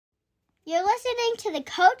You're listening to the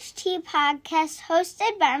Coach T podcast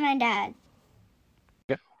hosted by my dad.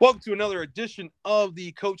 Welcome to another edition of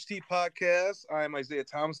the Coach T podcast. I'm Isaiah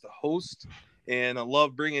Thomas, the host, and I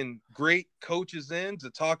love bringing great coaches in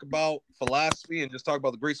to talk about philosophy and just talk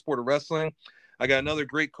about the great sport of wrestling. I got another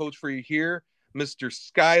great coach for you here, Mr.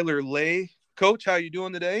 Skyler Lay. Coach, how you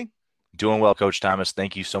doing today? Doing well, Coach Thomas.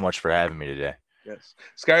 Thank you so much for having me today. Yes.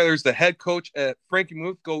 Skyler's the head coach at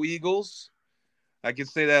Frankenmuth. Go Eagles. I can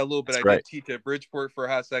say that a little bit. That's I right. did teach at Bridgeport for a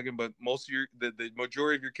hot second, but most of the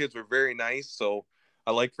majority of your kids were very nice. So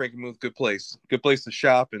I like Frankenmuth. Good place to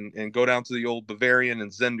shop and go down to the old Bavarian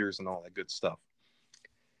and Zenders and all that good stuff.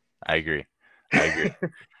 I agree.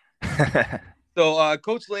 So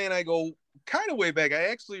Coach Lay and I go kind of way back. I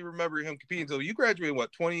actually remember him competing. So you graduated,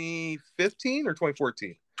 what, 2015 or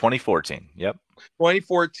 2014? 2014. Yep.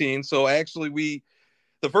 2014. So actually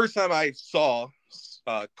the first time I saw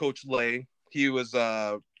Coach Lay, he was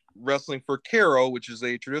wrestling for Caro, which is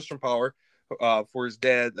a traditional power for his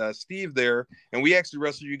dad, Steve there. And we actually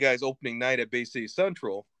wrestled you guys opening night at Bay City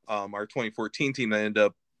Central, our 2014 team that ended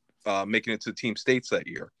up making it to Team States that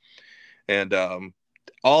year. And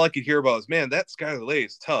all I could hear about is, man, that Skyler Lay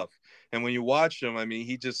is tough. And when you watch him, I mean,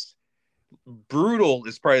 he just brutal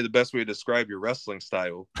is probably the best way to describe your wrestling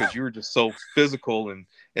style, because you were just so physical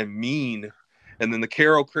and mean. And then the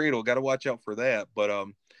Caro Cradle, got to watch out for that. But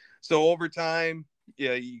so over time,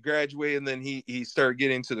 yeah, he graduated, and then he started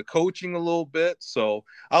getting into the coaching a little bit. So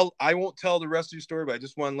I won't tell the rest of your story, but I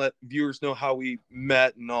just want to let viewers know how we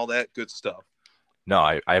met and all that good stuff. No,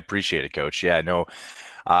 I appreciate it, Coach. Yeah, no,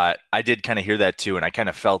 I did kind of hear that too, and I kind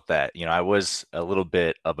of felt that. I was a little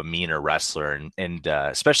bit of a meaner wrestler, and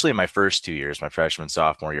especially in my first 2 years, my freshman,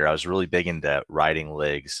 sophomore year, I was really big into riding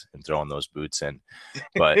legs and throwing those boots in.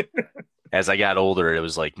 But as I got older, it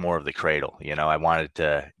was like more of the cradle. I wanted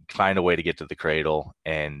to find a way to get to the cradle.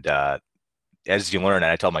 And as you learn, and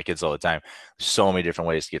I tell my kids all the time, so many different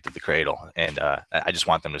ways to get to the cradle. And I just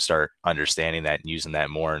want them to start understanding that and using that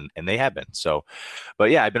more. And they have been. So,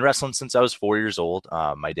 but yeah, I've been wrestling since I was 4 years old.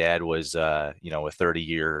 My dad was, a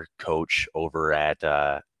 30-year coach over at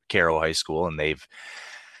Caro High School, and they've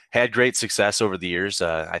had great success over the years.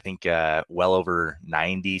 I think well over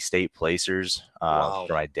 90 state placers Wow.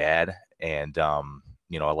 for my dad. And,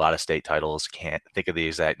 a lot of state titles. Can't think of the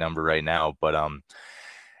exact number right now, but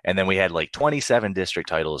and then we had like 27 district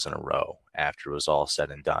titles in a row after it was all said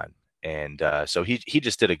and done. And so he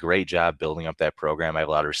just did a great job building up that program. I have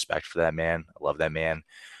a lot of respect for that man. I love that man.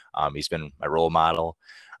 He's been my role model.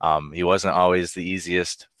 He wasn't always the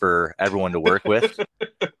easiest for everyone to work with,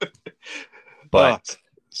 but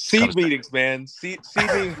seed meetings, man. Seed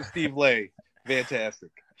meetings with Steve Lay.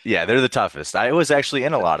 Fantastic. Yeah, they're the toughest. I was actually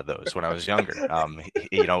in a lot of those when I was younger.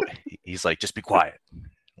 He's like, just be quiet.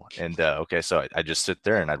 And okay, so I just sit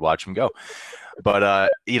there and I'd watch him go. But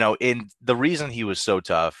and the reason he was so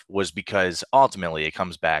tough was because ultimately it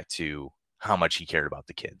comes back to how much he cared about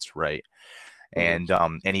the kids, right?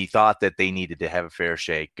 Mm-hmm. And he thought that they needed to have a fair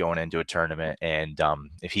shake going into a tournament. And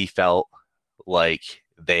if he felt like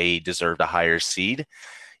they deserved a higher seed,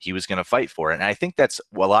 he was going to fight for it. And I think that's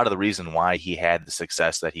a lot of the reason why he had the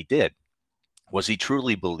success that he did, was he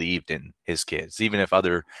truly believed in his kids, even if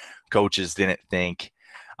other coaches didn't think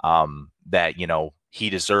that, he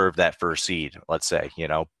deserved that first seed. Let's say,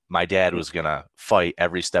 my dad was going to fight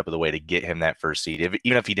every step of the way to get him that first seed,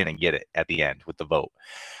 even if he didn't get it at the end with the vote,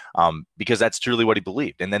 because that's truly what he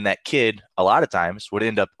believed. And then that kid, a lot of times, would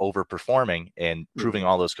end up overperforming and proving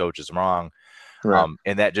all those coaches wrong. Right.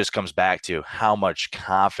 And that just comes back to how much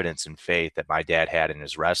confidence and faith that my dad had in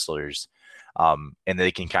his wrestlers. And they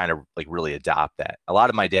can kind of like really adopt that. A lot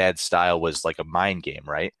of my dad's style was like a mind game,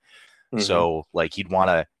 right? Mm-hmm. So like he'd want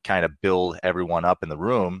to kind of build everyone up in the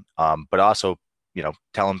room, but also,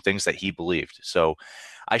 tell them things that he believed. So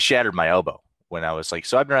I shattered my elbow when I was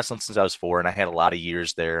so I've been wrestling since I was 4, and I had a lot of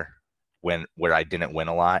years there where I didn't win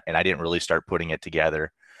a lot, and I didn't really start putting it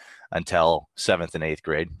together until 7th and 8th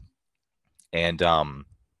grade. And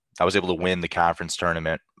I was able to win the conference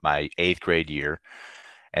tournament my 8th grade year.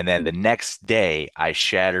 And then the next day I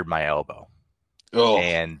shattered my elbow. Oh.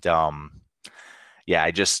 And there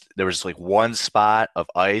was like one spot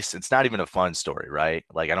of ice. It's not even a fun story, right?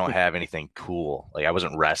 Like I don't have anything cool. Like I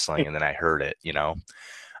wasn't wrestling and then I hurt it,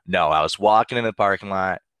 No, I was walking in the parking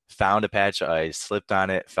lot, found a patch of ice, slipped on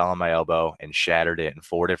it, fell on my elbow and shattered it in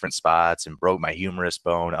 4 different spots and broke my humerus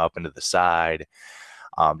bone up into the side.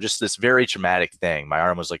 Just this very traumatic thing. My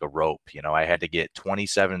arm was like a rope. I had to get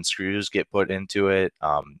 27 screws get put into it,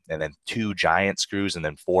 and then 2 giant screws and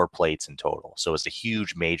then 4 plates in total. So it's a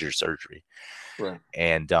huge major surgery. Right.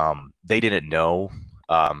 And they didn't know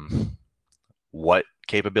what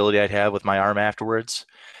capability I'd have with my arm afterwards.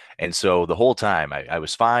 And so the whole time I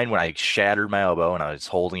was fine when I shattered my elbow and I was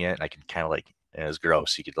holding it and I could kind of like, it was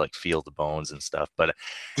gross. You could like feel the bones and stuff, but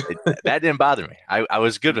that didn't bother me. I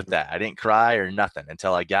was good with that. I didn't cry or nothing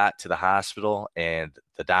until I got to the hospital and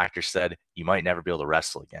the doctor said, you might never be able to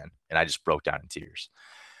wrestle again. And I just broke down in tears.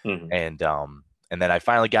 Mhm. And then I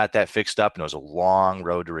finally got that fixed up and it was a long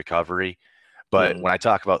road to recovery. But Mhm. when I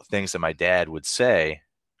talk about things that my dad would say,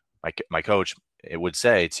 my coach, it would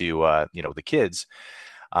say to, the kids,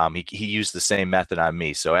 he used the same method on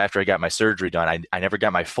me. So after I got my surgery done, I never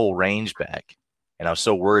got my full range back. And I was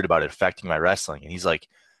so worried about it affecting my wrestling. And he's like,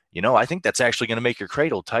 I think that's actually going to make your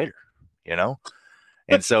cradle tighter, you know?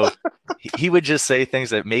 And so he would just say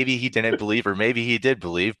things that maybe he didn't believe or maybe he did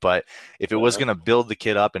believe. But if it was going to build the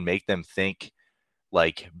kid up and make them think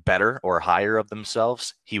like better or higher of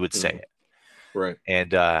themselves, he would say Mhm. it. Right.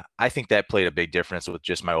 And I think that played a big difference with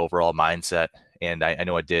just my overall mindset. And I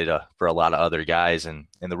know it did for a lot of other guys. And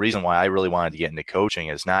the reason why I really wanted to get into coaching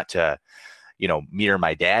is not to, mirror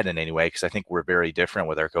my dad in any way, because I think we're very different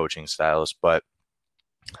with our coaching styles. But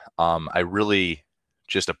I really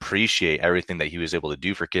just appreciate everything that he was able to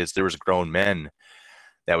do for kids. There was grown men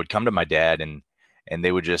that would come to my dad and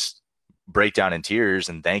they would just break down in tears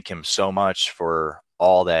and thank him so much for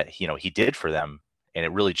all that, he did for them. And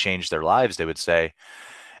it really changed their lives, they would say.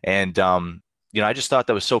 And, I just thought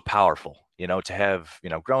that was so powerful, to have,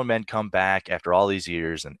 grown men come back after all these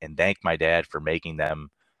years and thank my dad for making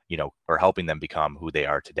them, or helping them become who they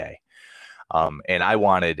are today. And I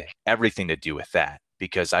wanted everything to do with that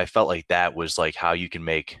because I felt like that was like how you can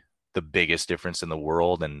make the biggest difference in the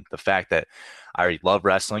world. And the fact that I love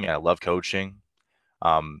wrestling and I love coaching,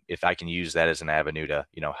 if I can use that as an avenue to,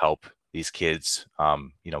 help these kids,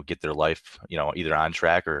 get their life, either on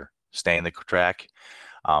track or stay in the track,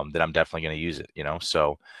 then I'm definitely going to use it,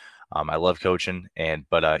 So I love coaching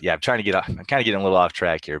but yeah, I'm kind of getting a little off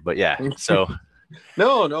track here, but yeah. So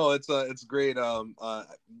No, it's great. A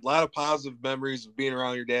lot of positive memories of being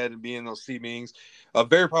around your dad and being in those team meetings. A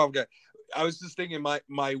very powerful guy. I was just thinking,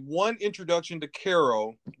 my one introduction to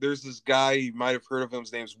Caro. There's this guy, you might have heard of him.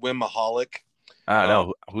 His name's Wim Mahalik. I don't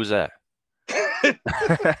know who's that.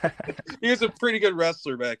 He was a pretty good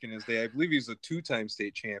wrestler back in his day. I believe he was a 2-time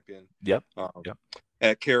state champion. Yep.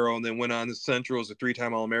 At Caro, and then went on to Central as a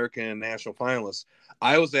 3-time All-American and national finalist.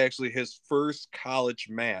 I was actually his first college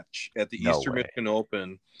match at the Eastern Michigan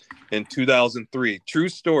Open in 2003. True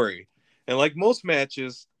story. And like most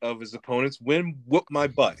matches of his opponents, Win whooped my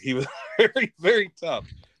butt. He was very, very tough.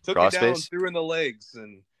 Took me down, threw in the legs,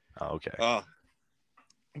 and okay.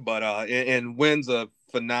 And Win's a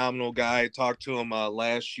phenomenal guy. I talked to him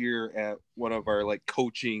last year at one of our like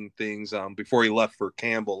coaching things before he left for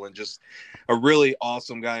Campbell, and just a really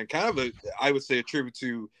awesome guy, and kind of I would say a tribute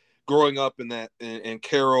to growing up in that and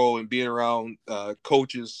Caro and being around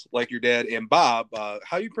coaches like your dad and Bob.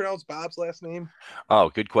 How do you pronounce Bob's last name? Oh,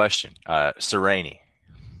 good question. Sereni.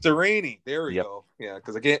 There we go. Yeah,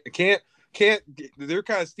 because I can't. They're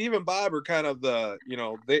kind of Steve and Bob are kind of the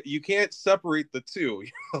you can't separate the two.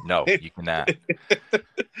 No, you cannot. They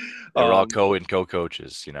were all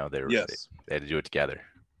co-coaches. They had to do it together.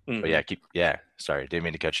 Mm-hmm. But yeah, sorry, didn't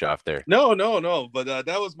mean to cut you off there. No. But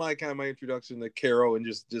that was my introduction to Caro, and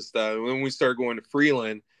just when we started going to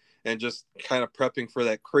Freeland and just kind of prepping for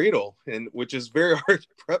that cradle, and which is very hard to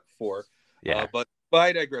prep for. Yeah. But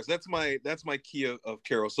I digress. That's my key of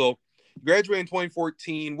Caro. So you graduated in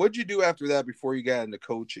 2014. What did you do after that before you got into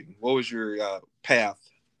coaching? What was your path?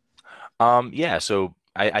 Yeah, so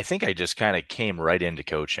I think I just kind of came right into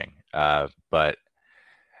coaching. But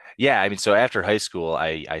yeah, I mean, so after high school,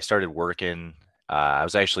 I started working. I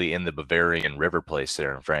was actually in the Bavarian River Place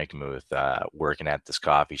there in Frankenmuth, working at this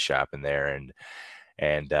coffee shop in there,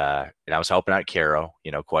 and I was helping out Caro,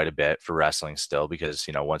 quite a bit for wrestling still, because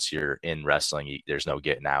once you're in wrestling, there's no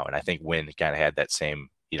getting out. And I think Win kind of had that same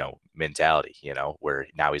mentality, where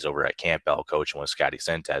now he's over at Campbell coaching with Scotty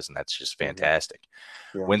Sentes, and that's just fantastic.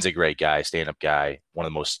 Yeah. Win's a great guy, stand-up guy, one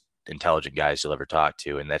of the most intelligent guys you'll ever talk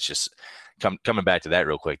to, and that's just coming back to that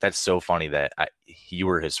real quick. That's so funny that you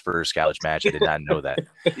were his first college match. I did not know that.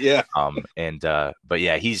 Yeah. But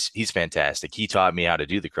yeah, he's fantastic. He taught me how to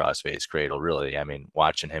do the crossface cradle. Really, I mean,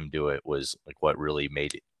 watching him do it was like what really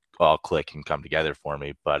made it all click and come together for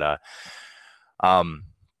me. But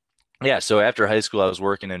yeah, so after high school, I was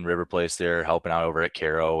working in River Place there, helping out over at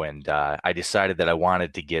Caro, and I decided that I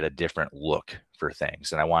wanted to get a different look for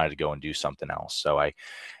things, and I wanted to go and do something else. So I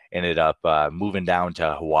ended up moving down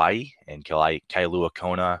to Hawaii, in Kailua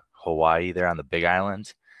Kona, Hawaii, there on the Big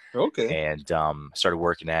Island. Okay. and started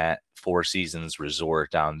working at Four Seasons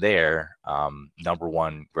Resort down there,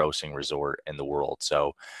 #1 grossing resort in the world.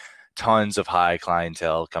 So tons of high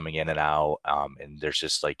clientele coming in and out, and there's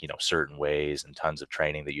just like certain ways and tons of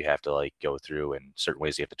training that you have to like go through, and certain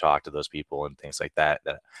ways you have to talk to those people and things like that.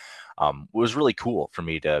 That was really cool for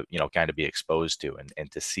me to kind of be exposed to,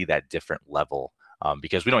 and to see that different level.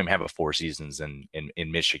 Because we don't even have a Four Seasons in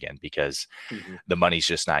Michigan, because Mhm. the money's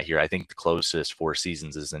just not here. I think the closest Four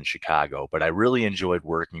Seasons is in Chicago, but I really enjoyed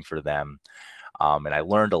working for them. And I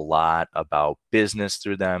learned a lot about business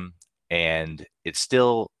through them. And it's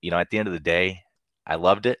still, at the end of the day, I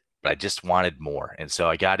loved it, but I just wanted more. And so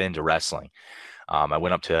I got into wrestling. I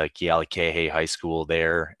went up to Kealakekee High School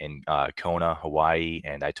there in Kona, Hawaii,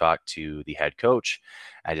 and I talked to the head coach.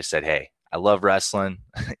 I just said, "Hey, I love wrestling.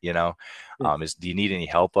 you know, do you need any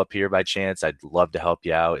help up here by chance? I'd love to help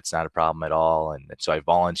you out. It's not a problem at all." And so I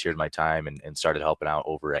volunteered my time and started helping out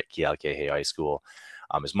over at Kealakekee High School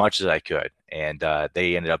as much as I could. And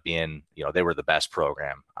they ended up being, they were the best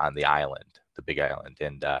program on the island, the Big Island.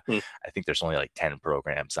 And Mm. I think there's only like 10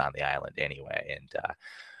 programs on the island anyway. And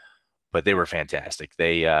but they were fantastic.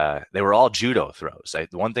 They were all judo throws.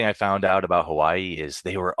 The one thing I found out about Hawaii is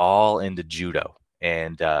they were all into judo,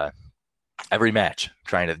 and every match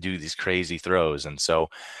trying to do these crazy throws. And so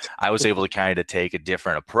I was able to kind of take a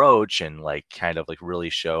different approach and like kind of like really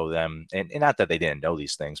show them, and not that they didn't know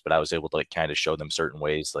these things, but I was able to like kind of show them certain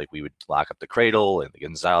ways. Like we would lock up the cradle and the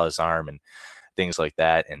Gonzalez arm and things like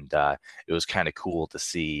that. And it was kind of cool to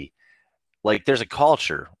see, like, there's a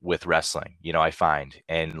culture with wrestling, I find.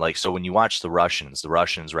 And like, so when you watch the Russians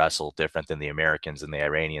wrestle different than the Americans, and the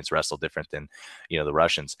Iranians wrestle different than, the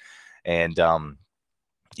Russians. And,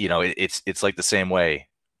 it's like the same way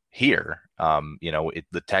here.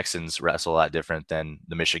 The Texans wrestle a lot different than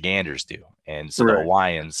the Michiganders do. And so the Right.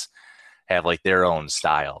 Hawaiians have like their own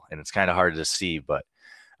style, and it's kind of hard to see, but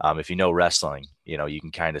if you know wrestling, you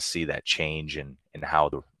can kind of see that change in how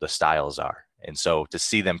the styles are. And so to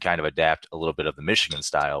see them kind of adapt a little bit of the Michigan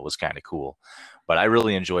style was kind of cool. But I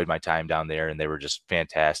really enjoyed my time down there, and they were just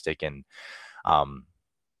fantastic. And um,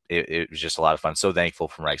 it was just a lot of fun. So thankful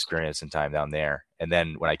for my experience and time down there. And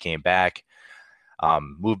then when I came back,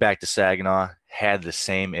 moved back to Saginaw, had the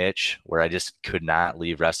same itch where I just could not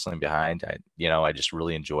leave wrestling behind. I just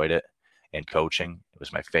really enjoyed it, and coaching. It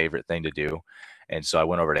was my favorite thing to do. And so I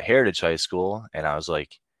went over to Heritage High School, and I was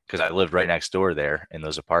like, because I lived right next door there in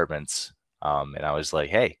those apartments. And I was like,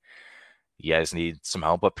 "Hey, you guys need some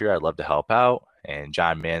help up here? I'd love to help out." And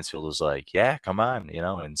John Mansfield was like, "Yeah, come on."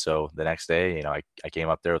 And so the next day, I came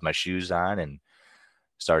up there with my shoes on and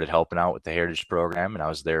started helping out with the Heritage program. And I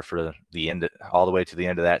was there for the end, all the way to the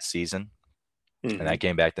end of that season. And I Mhm.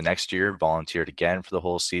 came back the next year, volunteered again for the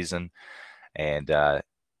whole season. And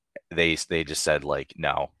they just said, like,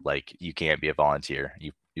 "No, like, you can't be a volunteer.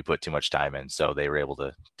 You put too much time in." So they were able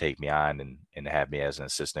to take me on and have me as an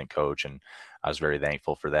assistant coach. And I was very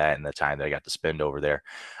thankful for that and the time that I got to spend over there.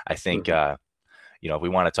 I think, Mhm. if we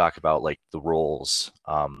want to talk about like the roles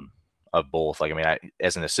of both, like, I mean,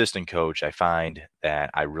 as an assistant coach, I find that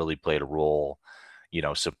I really played a role,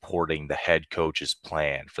 supporting the head coach's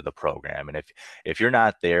plan for the program. And if you're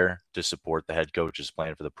not there to support the head coach's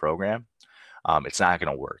plan for the program, it's not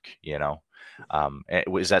going to work.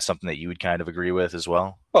 Is that something that you would kind of agree with as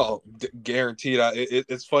well? Oh, guaranteed.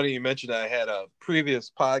 It's funny you mentioned that. I had a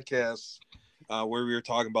previous podcast where we were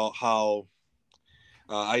talking about how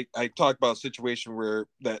I talked about a situation where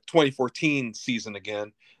that 2014 season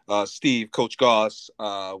again, Steve, Coach Goss,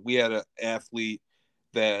 we had an athlete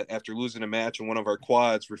that after losing a match in one of our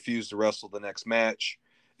quads refused to wrestle the next match.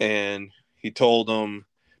 And he told him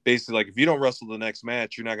basically, like, if you don't wrestle the next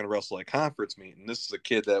match, you're not going to wrestle at conference meet. And this is a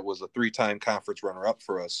kid that was a 3-time conference runner up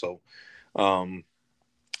for us. So um,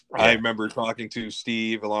 I Yeah. remember talking to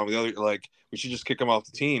Steve along with the other, like, we should just kick him off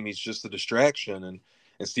the team. He's just a distraction. And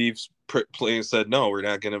Steve's player said, no, we're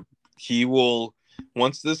not going to. He will,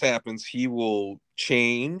 once this happens, he will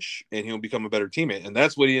change and he'll become a better teammate. And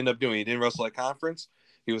that's what he ended up doing. He didn't wrestle at conference.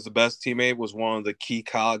 He was the best teammate, was one of the key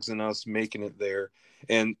cogs in us making it there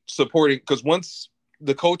and supporting. Because once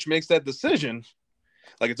the coach makes that decision,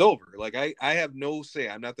 like, it's over. Like, I have no say.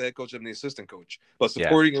 I'm not the head coach. I'm the assistant coach. But Yeah.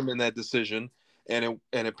 supporting him in that decision, and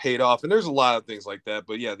it paid off. And there's a lot of things like that.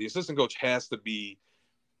 But yeah, the assistant coach has to be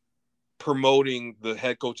promoting the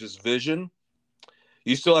head coach's vision.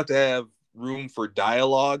 You still have to have room for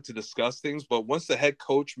dialogue to discuss things, but once the head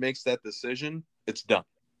coach makes that decision, it's done.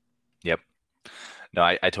 Yep. No,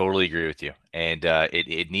 I totally agree with you. And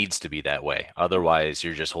it needs to be that way. Otherwise,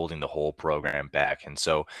 you're just holding the whole program back. And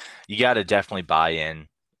so you got to definitely buy in.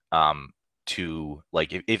 to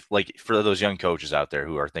like if like for those young coaches out there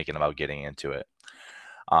who are thinking about getting into it,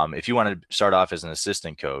 if you want to start off as an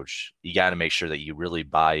assistant coach, you got to make sure that you really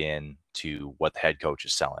buy in to what the head coach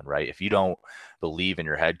is selling, right? If you don't believe in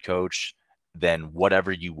your head coach, then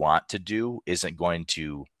whatever you want to do isn't going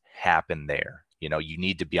to happen there. You know, you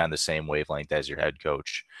need to be on the same wavelength as your head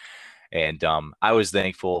coach. And I was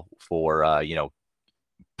thankful for,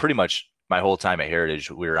 pretty much my whole time at Heritage,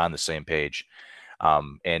 we were on the same page.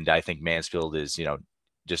 And I think Mansfield is,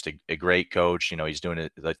 just a great coach. He's doing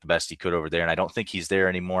it like the best he could over there. And I don't think he's there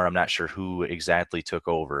anymore. I'm not sure who exactly took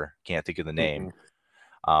over. Can't think of the name.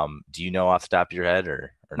 Do you know off the top of your head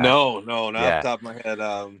or not? No, not off the top of my head.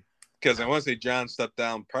 Because I want to say John stepped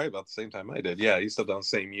down probably about the same time I did. Yeah, he stepped down the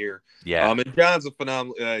same year. Yeah. And John's a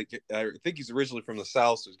phenomenal. I think he's originally from the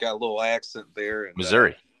South, so he's got a little accent there. And,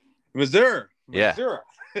 Missouri. Yeah.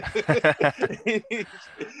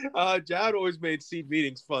 John always made seed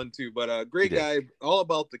meetings fun too, but great guy, all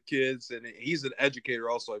about the kids, and he's an educator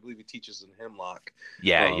also. I believe he teaches in Hemlock.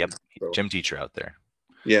 Yeah, gym teacher out there.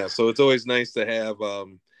 Yeah, so it's always nice to have.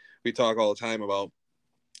 We talk all the time about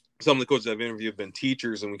some of the coaches I've interviewed have been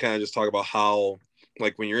teachers, and we kind of just talk about how,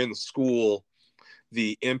 like, when you're in the school,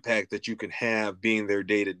 the impact that you can have being there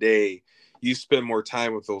day to day. You spend more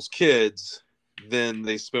time with those kids than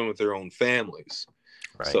they spend with their own families.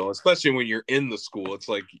 Right. So especially when you're in the school, it's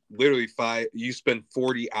like literally you spend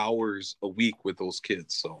 40 hours a week with those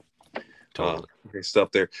kids. So totally great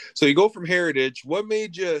stuff there. So you go from Heritage. What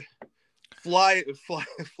made you fly?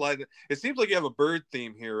 It seems like you have a bird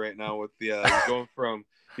theme here right now with the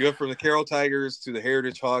you went from the Carroll Tigers to the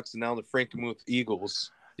Heritage Hawks and now the Frankenmuth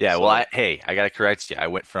Eagles. Yeah. So, well, I got to correct you. I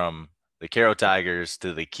went from the Carroll Tigers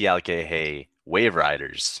to the Kealakekee Wave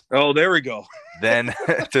Riders. Oh, there we go. Then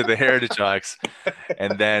to the Heritage Hawks,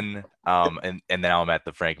 and then and now I'm at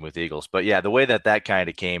the Frankenmuth Eagles. But yeah, the way that kind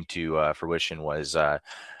of came to fruition was, I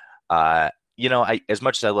as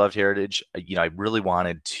much as I loved Heritage, I really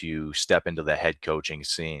wanted to step into the head coaching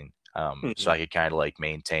scene, so I could kind of like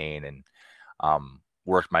maintain and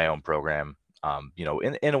work my own program,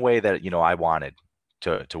 in a way that I wanted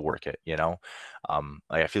to work it.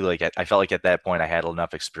 I feel like I felt like at that point I had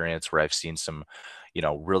enough experience where I've seen some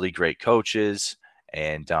really great coaches,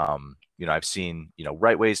 and I've seen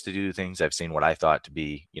right ways to do things. I've seen what I thought to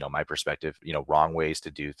be my perspective, wrong ways to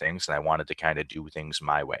do things, and I wanted to kind of do things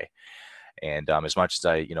my way. And as much as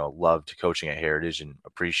I loved coaching at Heritage and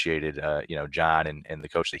appreciated John and the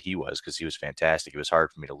coach that he was, because he was fantastic, it was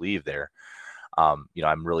hard for me to leave there.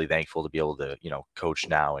 I'm really thankful to be able to, coach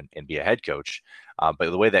now and be a head coach. But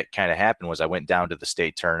the way that kind of happened was I went down to the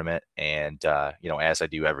state tournament, and, as I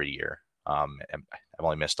do every year, I've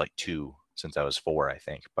only missed like 2 since I was 4, I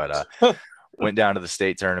think, but went down to the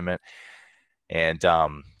state tournament, and I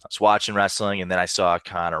was watching wrestling, and then I saw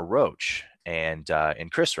Connor Roach and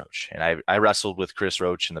Chris Roach. And I wrestled with Chris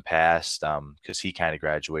Roach in the past because he kind of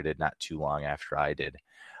graduated not too long after I did.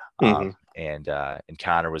 And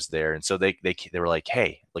Connor was there. And so they were like,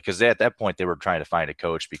 hey, because at that point they were trying to find a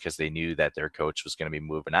coach because they knew that their coach was going to be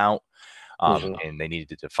moving out. And they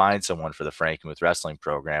needed to find someone for the Frankenmuth wrestling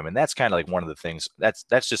program. And that's kind of like one of the things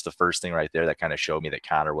that's just the first thing right there that kind of showed me that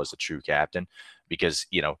Connor was a true captain, because,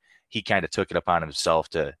 he kind of took it upon himself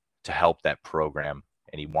to help that program,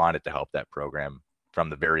 and he wanted to help that program from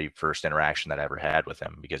the very first interaction that I ever had with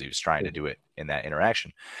him, because he was trying to do it in that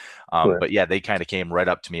interaction. But yeah, they kind of came right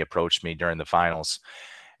up to me, approached me during the finals,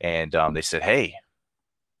 and they said, hey,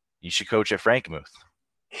 you should coach at Frankenmuth.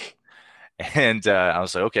 And I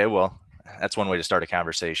was like, okay, well, that's one way to start a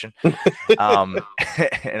conversation. And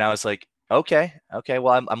I was like, okay,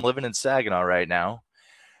 well, I'm living in Saginaw right now,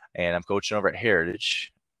 and I'm coaching over at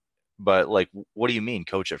Heritage. But like, what do you mean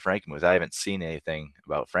coach at Frankenmuth? I haven't seen anything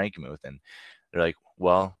about Frankenmuth. And they're like,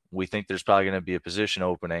 well, we think there's probably going to be a position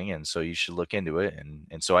opening, and so you should look into it.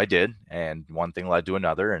 And so I did, and one thing led to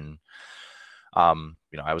another, and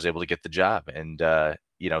I was able to get the job. And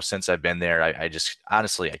since I've been there, I just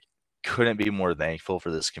honestly I couldn't be more thankful for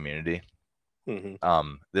this community.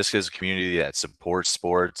 This is a community that supports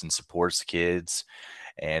sports and supports kids,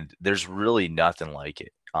 and there's really nothing like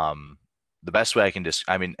it. The best way I can just,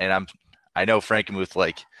 I know Frankenmuth,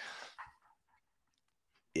 like,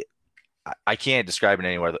 I can't describe it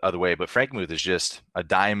any other way, but Frankenmuth is just a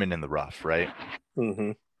diamond in the rough, right?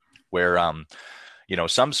 Where,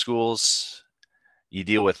 some schools you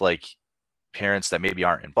deal with like parents that maybe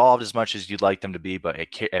aren't involved as much as you'd like them to be, but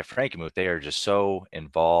at Frankenmuth, they are just so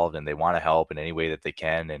involved, and they want to help in any way that they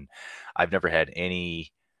can. And I've never had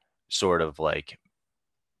any sort of like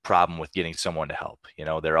problem with getting someone to help.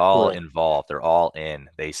 They're all involved, they're all in.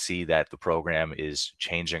 They see that the program is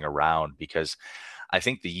changing around, because I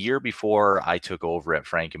think the year before I took over at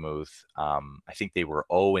Frankenmuth, I think they were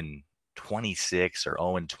 0-26 or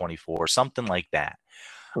 0-24, something like that.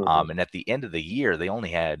 And at the end of the year, they only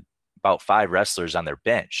had about 5 wrestlers on their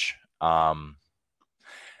bench. And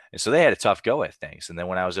so they had a tough go at things. And then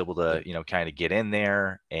when I was able to, kind of get in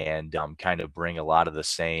there and kind of bring a lot of the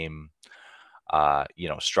same,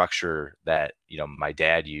 structure that, my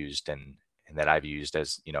dad used and that I've used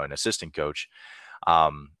as, an assistant coach,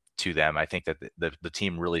 to them, I think that the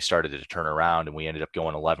team really started to turn around, and we ended up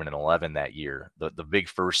going 11-11 that year. The big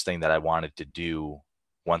first thing that I wanted to do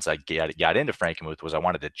once I got into Frankenmuth was I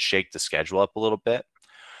wanted to shake the schedule up a little bit.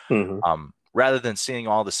 Rather than seeing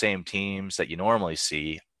all the same teams that you normally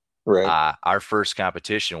see. Right. Our first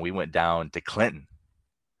competition, we went down to Clinton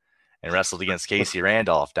and wrestled against Casey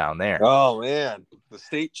Randolph down there. Oh man, the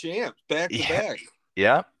state champs back to back.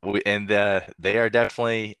 Yeah, they are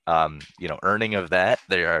definitely, earning of that.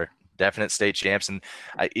 They are definite state champs, and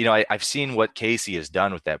I've seen what Casey has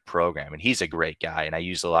done with that program, and he's a great guy, and I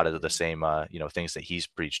use a lot of the same, things that he's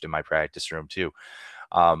preached in my practice room too.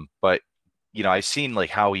 But I've seen like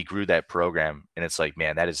how he grew that program, and it's like,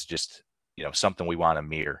 man, that is just, something we want to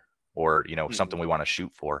mirror, or, something we want to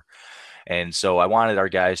shoot for. And so I wanted our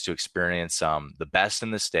guys to experience the best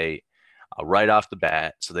in the state right off the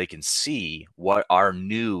bat, so they can see what our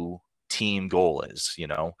new team goal is,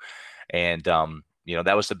 and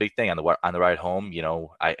that was the big thing on the ride home.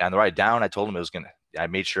 On the ride down, I told them I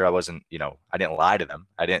made sure I wasn't, I didn't lie to them.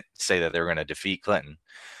 I didn't say that they were going to defeat Clinton.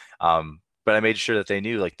 But I made sure that they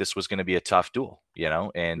knew like this was going to be a tough duel,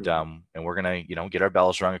 and we're going to, get our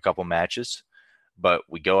bells rung a couple matches, but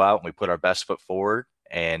we go out and we put our best foot forward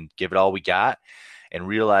and give it all we got, and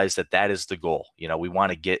realize that that is the goal. We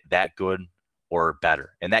want to get that good or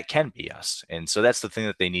better, and that can be us. And so that's the thing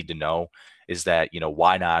that they need to know is that,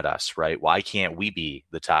 why not us, right? Why can't we be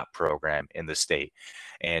the top program in the state?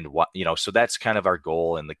 And what, so that's kind of our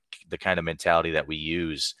goal and the kind of mentality that we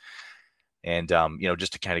use. And,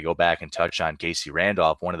 just to kind of go back and touch on Casey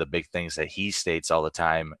Randolph, one of the big things that he states all the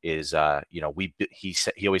time is, he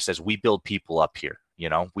always says, we build people up here,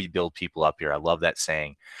 we build people up here. I love that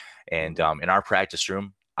saying. And in our practice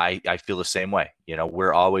room, I feel the same way.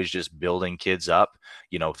 We're always just building kids up,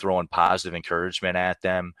 throwing positive encouragement at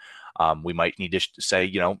them. We might need to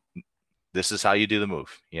say, this is how you do the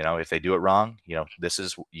move. If they do it wrong, you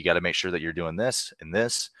got to make sure that you're doing this and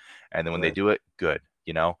this. And then when they do it, good,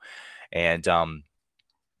 And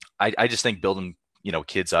I just think building,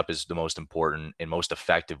 kids up is the most important and most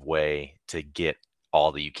effective way to get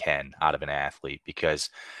all that you can out of an athlete. Because,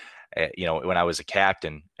 when I was a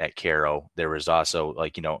captain at Caro, there was also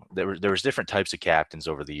like, there was different types of captains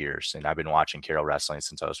over the years. And I've been watching Caro wrestling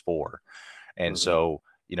since I was 4. And so,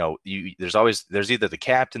 there's either the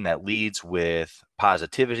captain that leads with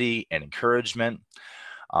positivity and encouragement.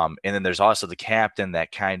 And then there's also the captain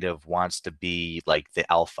that kind of wants to be like the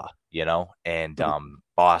alpha, and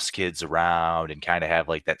boss kids around and kind of have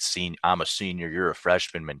like that I'm a senior, you're a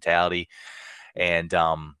freshman mentality. And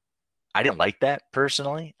I didn't like that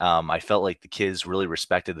personally. I felt like the kids really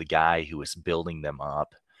respected the guy who was building them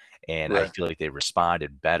up. And I feel like they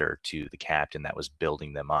responded better to the captain that was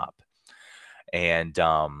building them up. And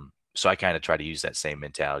so I kind of try to use that same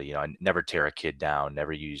mentality. I never tear a kid down,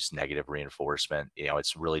 never use negative reinforcement.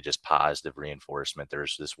 It's really just positive reinforcement.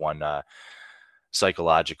 There's this one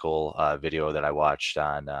psychological video that I watched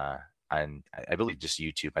on I believe just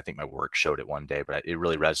YouTube. I think my work showed it one day, but it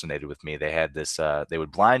really resonated with me. They had this, they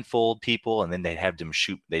would blindfold people and then they'd have them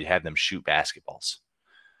shoot basketballs.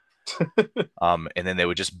 And then they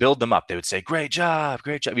would just build them up. They would say, great job,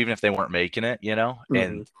 even if they weren't making it,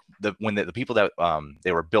 and when the people that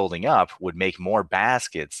they were building up would make more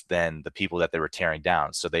baskets than the people that they were tearing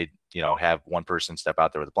down. So they, have one person step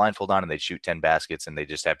out there with a blindfold on and they'd shoot 10 baskets and they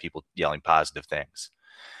just have people yelling positive things.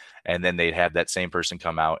 And then they'd have that same person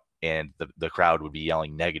come out and the crowd would be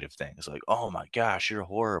yelling negative things like, oh my gosh, you're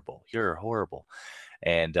horrible.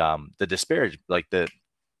 And the disparage, like the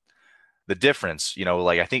difference,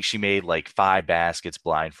 like I think she made like 5 baskets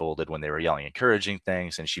blindfolded when they were yelling encouraging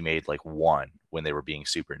things, and she made like 1 when they were being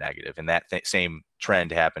super negative. And that same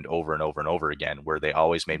trend happened over and over and over again, where they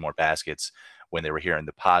always made more baskets when they were hearing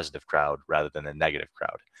the positive crowd rather than the negative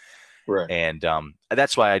crowd. Right. And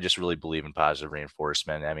that's why I just really believe in positive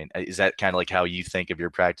reinforcement. I mean, is that kind of like how you think of your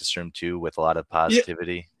practice room too, with a lot of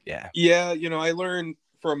positivity? Yeah. I learned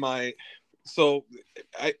from my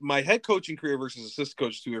head coaching career versus assistant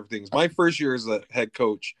coach, 2 different things. My first year as a head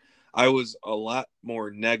coach, I was a lot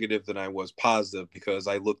more negative than I was positive, because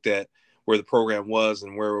I looked at where the program was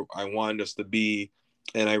and where I wanted us to be.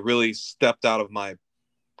 And I really stepped out of my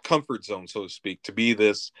comfort zone, so to speak, to be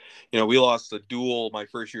this. We lost a duel my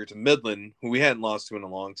first year to Midland, who we hadn't lost to in a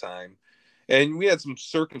long time, and we had some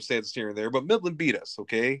circumstances here and there, but Midland beat us.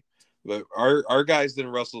 Okay, but our guys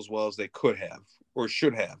didn't wrestle as well as they could have or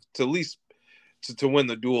should have to at least to win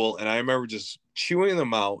the duel. And I remember just chewing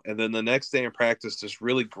them out, and then the next day in practice, just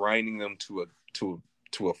really grinding them to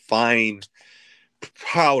a fine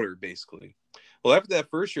powder, basically. Well, after that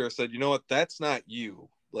first year, I said, you know what? That's not you.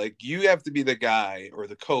 Like, you have to be the guy or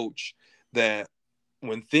the coach that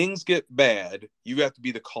when things get bad, you have to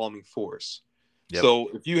be the calming force. Yep. So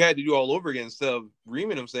if you had to do all over again, instead of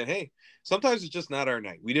reaming them, saying, hey, sometimes it's just not our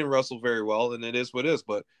night. We didn't wrestle very well, and it is what it is,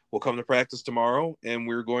 but we'll come to practice tomorrow, and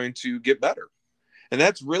we're going to get better. And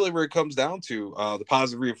that's really where it comes down to, the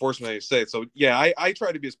positive reinforcement that you say. So, yeah, I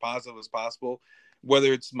try to be as positive as possible,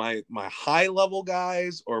 whether it's my high level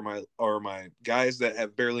guys or my guys that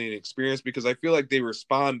have barely any experience, because I feel like they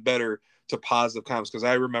respond better to positive comments. Because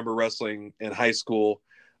I remember wrestling in high school.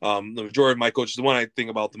 The majority of my coaches, the one I think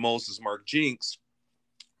about the most is Mark Jinks,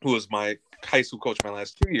 who was my high school coach my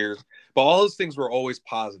last 2 years. But all those things were always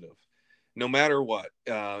positive, no matter what.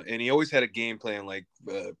 And he always had a game plan, like,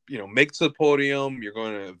 make it to the podium, you're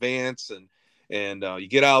going to advance, and you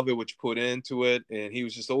get out of it what you put into it. And he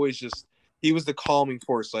was just always he was the calming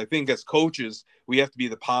force. So I think as coaches, we have to be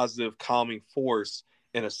the positive calming force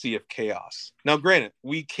in a sea of chaos. Now, granted,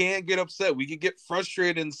 we can get upset. We can get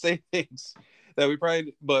frustrated and say things that we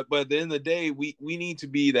probably, but at the end of the day, we need to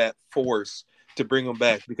be that force to bring them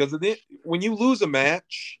back. Because when you lose a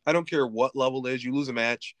match, I don't care what level it is, you lose a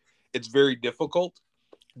match, it's very difficult.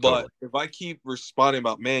 But if I keep responding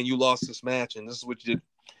about, man, you lost this match and this is what you did,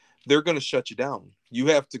 they're going to shut you down. You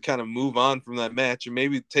have to kind of move on from that match and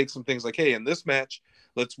maybe take some things like, hey, in this match,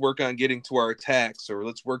 let's work on getting to our attacks, or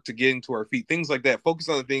let's work to getting to our feet, things like that. Focus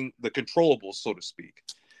on the controllables, so to speak.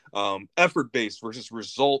 Effort-based versus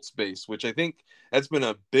results-based, which I think that's been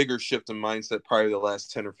a bigger shift in mindset probably the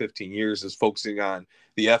last 10 or 15 years, is focusing on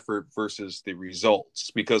the effort versus the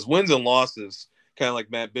results. Because wins and losses, kind of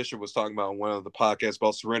like Matt Bishop was talking about in one of the podcasts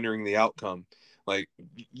about surrendering the outcome. Like,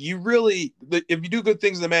 you really, if you do good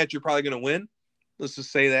things in the match, you're probably going to win. Let's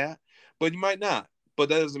just say that. But you might not. But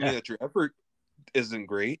that doesn't mean that your effort isn't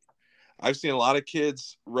great. I've seen a lot of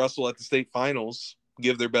kids wrestle at the state finals,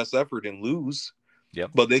 give their best effort, and lose.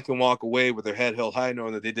 Yep. But they can walk away with their head held high,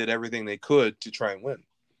 knowing that they did everything they could to try and win.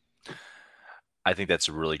 I think that's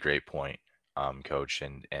a really great point, Coach.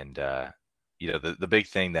 And the big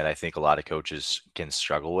thing that I think a lot of coaches can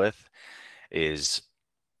struggle with is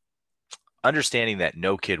understanding that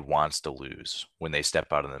no kid wants to lose when they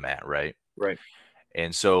step out on the mat, right? Right.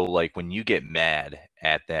 And so, like, when you get mad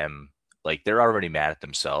at them, like, they're already mad at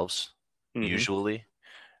themselves, usually.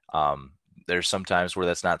 There's some times where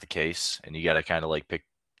that's not the case, and you got to kind of like pick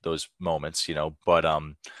those moments, but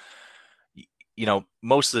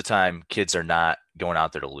most of the time kids are not going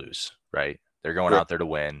out there to lose, right? They're going out there to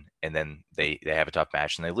win, and then they have a tough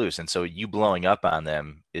match and they lose. And so you blowing up on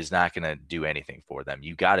them is not going to do anything for them.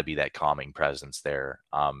 You got to be that calming presence there.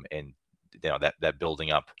 And that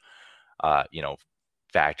building up,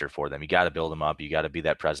 factor for them. You got to build them up. You got to be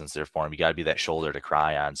that presence there for them. You got to be that shoulder to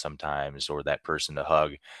cry on sometimes, or that person to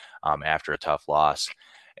hug after a tough loss.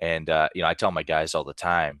 And, I tell my guys all the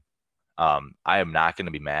time, I am not going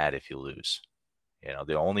to be mad if you lose.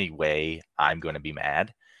 The only way I'm going to be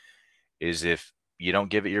mad is if you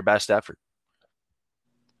don't give it your best effort.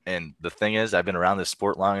 And the thing is, I've been around this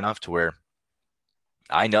sport long enough to where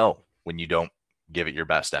I know when you don't give it your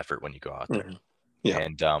best effort when you go out there. Mm-hmm.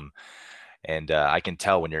 Yeah. And I can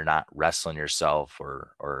tell when you're not wrestling yourself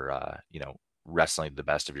or wrestling to the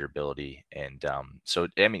best of your ability. And so,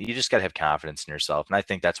 I mean, you just got to have confidence in yourself. And I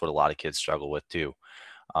think that's what a lot of kids struggle with too,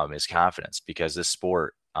 is confidence, because this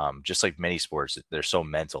sport, just like many sports, they're so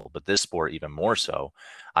mental, but this sport even more so.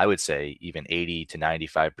 I would say even 80 to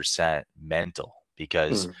 95% mental,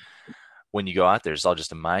 because when you go out there, it's all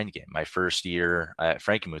just a mind game. My first year at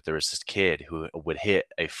Frankenmuth, there was this kid who would hit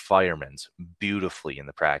a fireman's beautifully in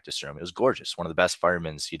the practice room. It was gorgeous. One of the best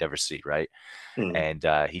firemen's you'd ever see, right? And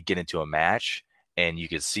he'd get into a match, and you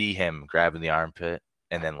could see him grabbing the armpit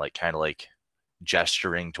and then kind of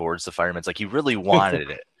gesturing towards the fireman's, like he really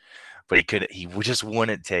wanted it. But he just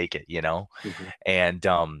wouldn't take it, And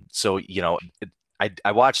so,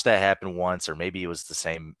 I watched that happen once, or maybe it was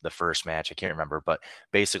the first match. I can't remember, but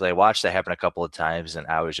basically I watched that happen a couple of times, and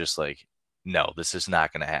I was just like, no, this is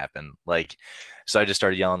not going to happen. So I just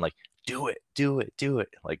started yelling, like, do it, do it, do it.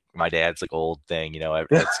 Like my dad's like old thing,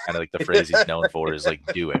 that's kind of like the phrase he's known for is like,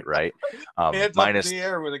 do it. Right. Hands up in Minus, the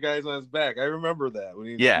air when the guy's on his back. I remember that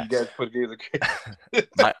when yeah, you guys put together.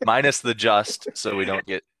 minus the just, so we don't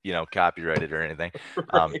get, copyrighted or anything.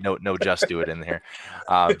 Right. No, just do it in here.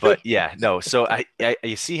 But yeah, no. So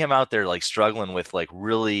I see him out there like struggling with like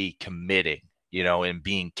really committing, and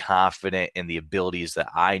being confident in the abilities that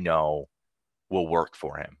I know will work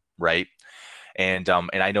for him. Right. And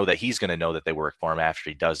I know that he's going to know that they work for him after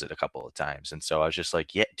he does it a couple of times. And so I was just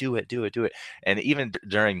like, yeah, do it, do it, do it. And even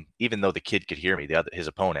though the kid could hear me, his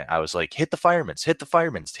opponent, I was like, hit the firemen's, hit the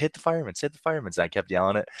firemen's, hit the firemen's, hit the firemen's. And I kept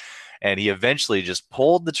yelling it. And he eventually just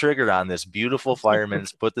pulled the trigger on this beautiful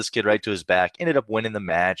fireman's, put this kid right to his back, ended up winning the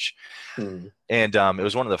match. And it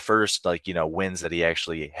was one of the first wins that he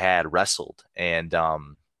actually had wrestled. And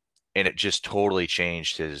it just totally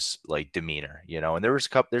changed his like demeanor, and there's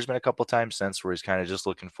been a couple times since where he's kind of just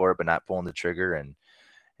looking for it, but not pulling the trigger. And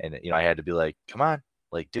I had to be like, come on,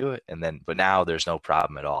 like do it. But now there's no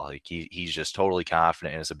problem at all. Like he's just totally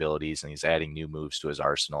confident in his abilities, and he's adding new moves to his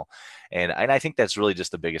arsenal. And I think that's really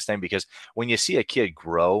just the biggest thing, because when you see a kid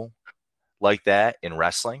grow like that in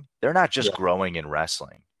wrestling, they're not just growing in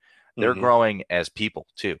wrestling. They're growing as people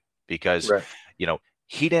too, because,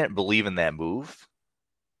 he didn't believe in that move,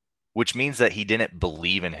 which means that he didn't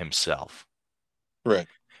believe in himself. Right.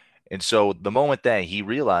 And so the moment that he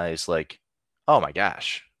realized like, oh my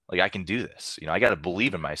gosh, like I can do this, I got to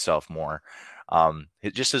believe in myself more.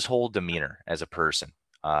 Just his whole demeanor as a person,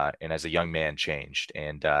 and as a young man changed,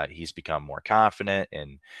 and he's become more confident,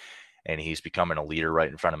 and he's becoming a leader right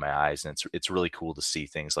in front of my eyes. And it's really cool to see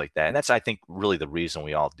things like that. And that's, I think, really the reason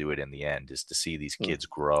we all do it in the end, is to see these kids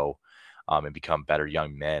grow, and become better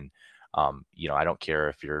young men. I don't care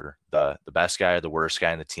if you're the best guy or the worst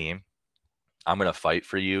guy in the team. I'm going to fight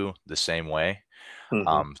for you the same way,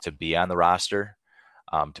 to be on the roster,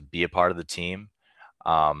 to be a part of the team.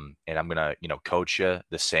 And I'm going to, coach you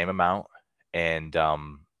the same amount, and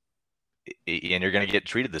you're going to get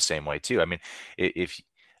treated the same way too. I mean, if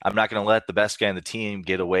I'm not going to let the best guy in the team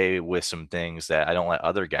get away with some things that I don't let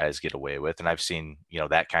other guys get away with. And I've seen,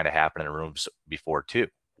 that kind of happen in rooms before too,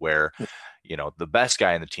 where, the best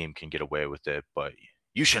guy in the team can get away with it, but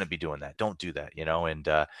you shouldn't be doing that. Don't do that,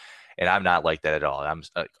 and I'm not like that at all. I'm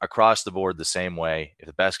across the board the same way. If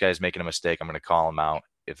the best guy is making a mistake, I'm going to call him out.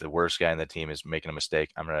 If the worst guy in the team is making a mistake,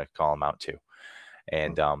 I'm going to call him out too.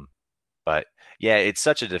 And, but yeah, it's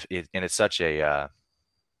such a,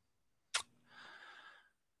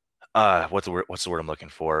 what's the word I'm looking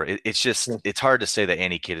for? It's just, it's hard to say that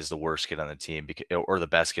any kid is the worst kid on the team or the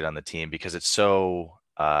best kid on the team, because it's so,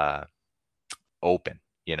 open,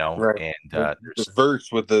 Right. and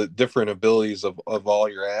diverse with the different abilities of all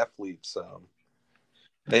your athletes.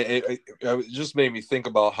 It just made me think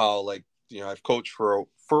about how, like, I've coached for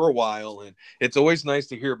a while, and it's always nice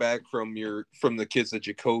to hear back from the kids that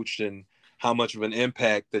you coached, and how much of an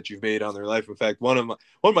impact that you've made on their life. In fact, one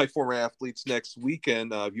of my former athletes next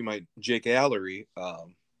weekend, Jake Allery.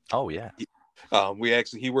 Oh yeah.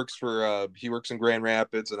 He works in Grand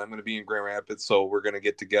Rapids, and I'm going to be in Grand Rapids, so we're going to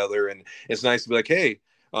get together, and it's nice to be like, hey,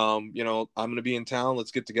 I'm going to be in town.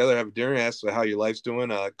 Let's get together, have a dinner, ask how your life's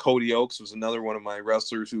doing. Cody Oaks was another one of my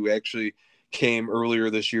wrestlers who actually came earlier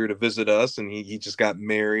this year to visit us, and he just got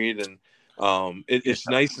married. And it's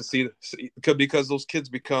nice to see, because those kids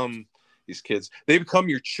become they become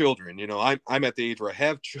your children. I'm at the age where I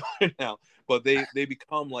have children now, but they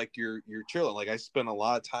become like your children. Like, I spend a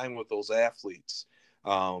lot of time with those athletes,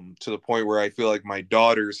 to the point where I feel like my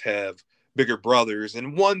daughters have bigger brothers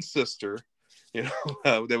and one sister,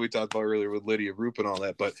 that we talked about earlier with Lydia Roop and all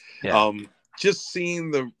that. But just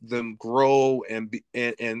seeing them grow, and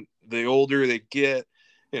the older they get,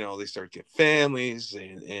 they start to get families,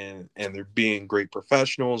 and they're being great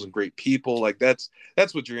professionals and great people. Like, that's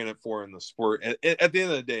what you're in it for in the sport. At the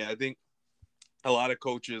end of the day, I think a lot of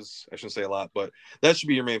coaches, I shouldn't say a lot, but that should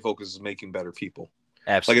be your main focus, is making better people.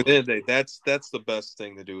 Absolutely. Like, at the end of the day, that's the best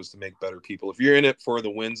thing to do, is to make better people. If you're in it for the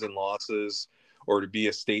wins and losses, or to be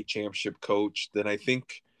a state championship coach, then I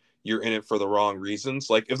think you're in it for the wrong reasons.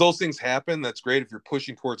 Like, if those things happen, that's great. If you're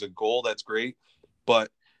pushing towards a goal, that's great. But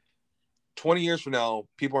 20 years from now,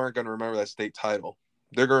 people aren't going to remember that state title.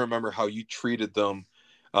 They're going to remember how you treated them,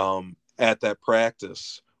 at that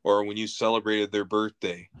practice, or when you celebrated their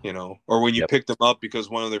birthday, or when you picked them up because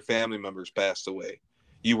one of their family members passed away.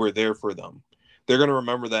 You were there for them. They're going to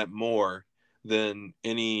remember that more than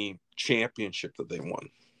any championship that they won.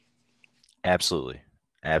 Absolutely.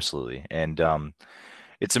 And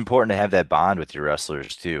it's important to have that bond with your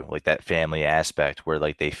wrestlers too, like that family aspect, where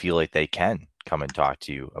like they feel like they can come and talk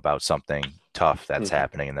to you about something tough that's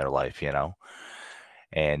happening in their life,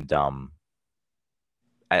 and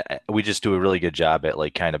we just do a really good job at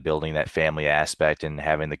like kind of building that family aspect and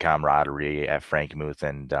having the camaraderie at Frankenmuth.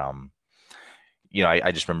 And,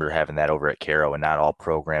 I just remember having that over at Caro, and not all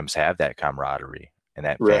programs have that camaraderie and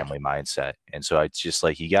that Right. family mindset. And so it's just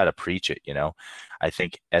like, you got to preach it, I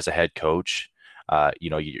think as a head coach,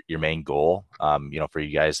 your main goal, for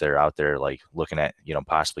you guys that are out there, like looking at,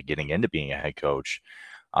 possibly getting into being a head coach,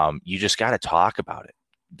 you just got to talk about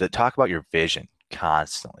it. Talk about your vision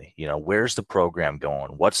constantly. Where's the program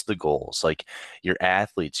going? What's the goals? Like your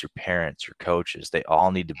athletes, your parents, your coaches, they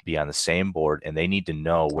all need to be on the same board, and they need to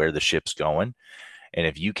know where the ship's going. And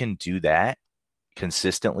if you can do that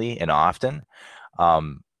consistently and often,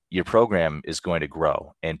 your program is going to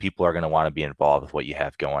grow, and people are going to want to be involved with what you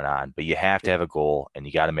have going on. But you have to have a goal, and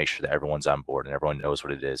you got to make sure that everyone's on board and everyone knows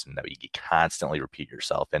what it is, and that you constantly repeat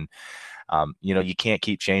yourself. And you can't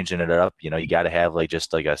keep changing it up. You got to have like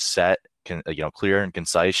just like a set, clear and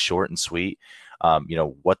concise, short and sweet.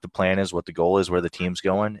 What the plan is, what the goal is, where the team's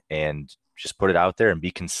going, and just put it out there and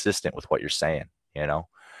be consistent with what you're saying.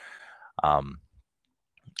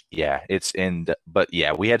 But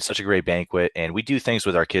yeah, we had such a great banquet, and we do things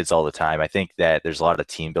with our kids all the time. I think that there's a lot of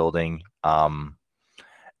team building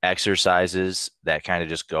exercises that kind of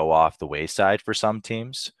just go off the wayside for some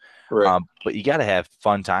teams. Right. But you got to have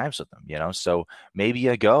fun times with them, so maybe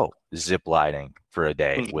you go zip lining for a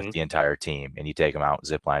day with the entire team, and you take them out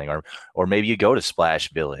zip lining, or maybe you go to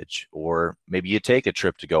Splash Village, or maybe you take a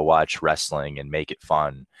trip to go watch wrestling and make it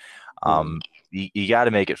fun. You got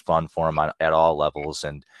to make it fun for them at all levels.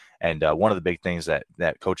 And one of the big things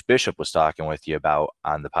that Coach Bishop was talking with you about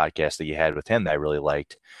on the podcast that you had with him that I really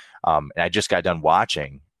liked, and I just got done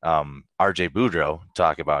watching RJ Boudreau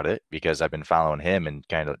talk about it, because I've been following him and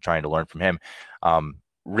kind of trying to learn from him.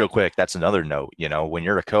 Real quick, that's another note, when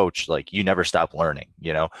you're a coach, like you never stop learning,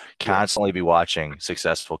 constantly be watching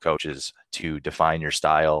successful coaches to define your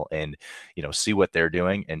style and, see what they're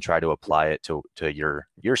doing and try to apply it to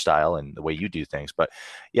your style and the way you do things. But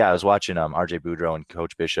yeah, I was watching RJ Boudreau and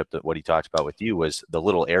Coach Bishop, that what he talked about with you was the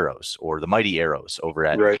little arrows, or the mighty arrows, over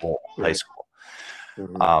at high school.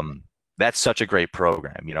 That's such a great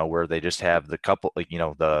program, where they just have the couple, like,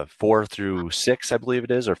 the 4 through 6, I believe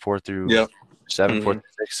it is, or 4 through 7, 4 through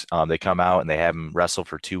 6. They come out and they have them wrestle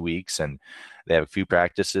for 2 weeks, and they have a few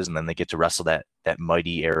practices, and then they get to wrestle that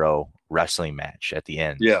mighty arrow wrestling match at the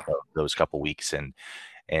end of those couple weeks. And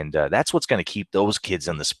that's what's going to keep those kids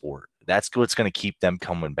in the sport. That's what's going to keep them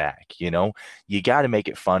coming back. You got to make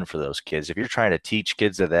it fun for those kids. If you're trying to teach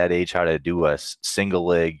kids at that age how to do a single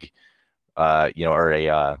leg, or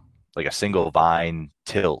a like a single vine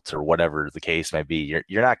tilt, or whatever the case may be,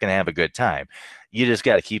 you're not going to have a good time. You just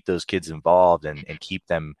got to keep those kids involved and keep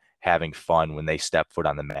them having fun when they step foot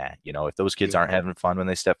on the mat. If those kids aren't having fun when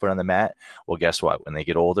they step foot on the mat, well, guess what? When they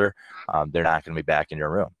get older, they're not going to be back in your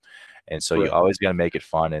room. And so you always got to make it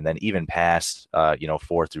fun. And then even past,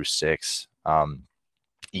 4 through 6,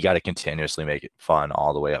 you got to continuously make it fun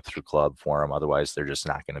all the way up through club for them. Otherwise, they're just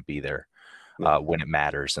not going to be there when it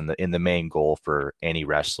matters. And the main goal for any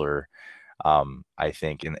wrestler, I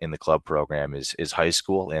think in the club program is high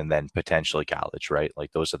school, and then potentially college, right?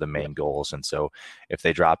 Like those are the main goals. And so if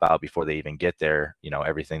they drop out before they even get there,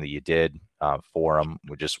 everything that you did for them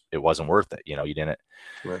it wasn't worth it. You didn't.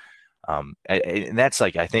 Right. And that's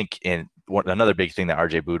like, I think another big thing that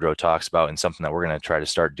RJ Boudreau talks about, and something that we're going to try to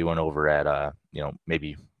start doing over at,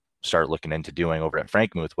 maybe start looking into doing over at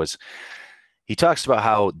Frankenmuth, was he talks about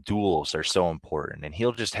how duels are so important, and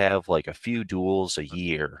he'll just have like a few duels a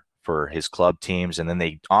year for his club teams. And then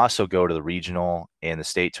they also go to the regional and the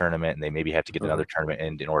state tournament, and they maybe have to get another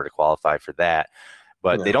tournament in order to qualify for that.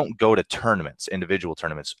 But they don't go to tournaments, individual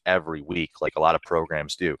tournaments, every week like a lot of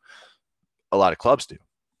programs do, a lot of clubs do,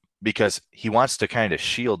 because he wants to kind of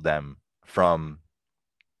shield them from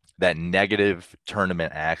that negative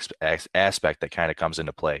tournament aspect that kind of comes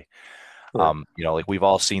into play. Like we've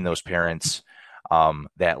all seen those parents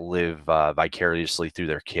that live vicariously through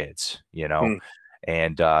their kids, and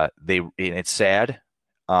it's sad.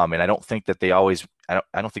 And I don't think that they always, I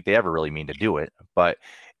don't think they ever really mean to do it, but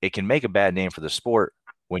it can make a bad name for the sport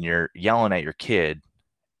when you're yelling at your kid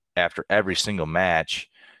after every single match.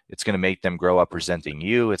 It's going to make them grow up resenting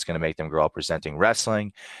you. It's going to make them grow up resenting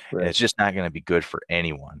wrestling. And it's just not going to be good for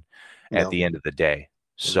anyone at the end of the day.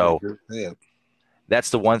 So that's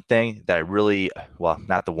the one thing that I really, well,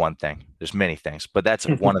 not the one thing, there's many things, but that's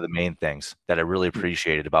one of the main things that I really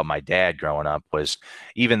appreciated about my dad growing up, was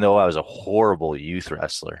even though I was a horrible youth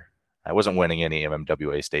wrestler, I wasn't winning any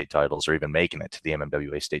MMWA state titles or even making it to the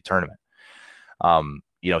MMWA state tournament.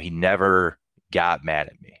 He never got mad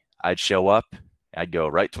at me. I'd show up, I'd go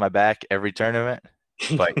right to my back every tournament,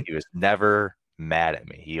 but he was never mad at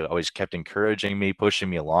me. He always kept encouraging me, pushing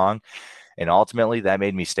me along. And ultimately, that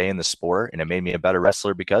made me stay in the sport, and it made me a better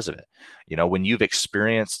wrestler because of it. You know, when you've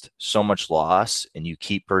experienced so much loss and you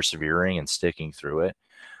keep persevering and sticking through it,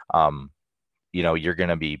 you know, you're going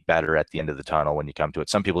to be better at the end of the tunnel when you come to it.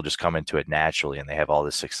 Some people just come into it naturally and they have all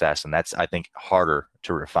this success. And that's, I think, harder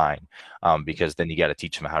to refine because then you got to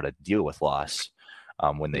teach them how to deal with loss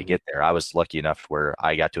when they get there. I was lucky enough where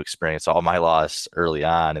I got to experience all my loss early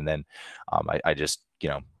on. And then I just, you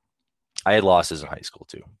know, I had losses in high school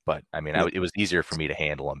too, but I mean, it was easier for me to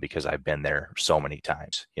handle them because I've been there so many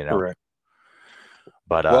times, you know? Correct.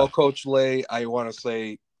 But, well, Coach Lay, I want to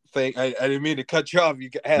say, I didn't mean to cut you off.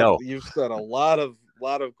 You've said a lot of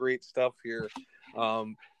great stuff here.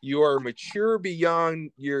 You are mature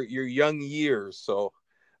beyond your young years. So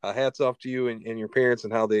hats off to you and your parents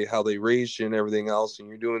and how they raised you and everything else. And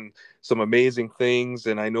you're doing some amazing things.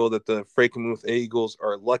 And I know that the Frankenmuth Eagles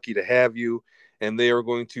are lucky to have you, and they are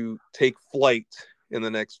going to take flight in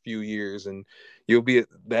the next few years. And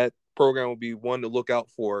that program will be one to look out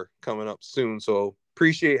for coming up soon. So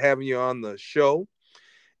appreciate having you on the show.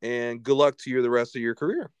 And good luck to you the rest of your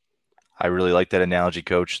career. I really like that analogy,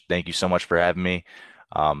 Coach. Thank you so much for having me.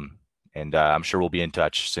 And I'm sure we'll be in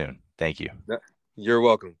touch soon. Thank you. You're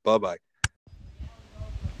welcome. Bye-bye.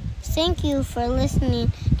 Thank you for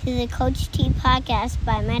listening to the Coach T podcast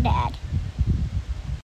by my dad.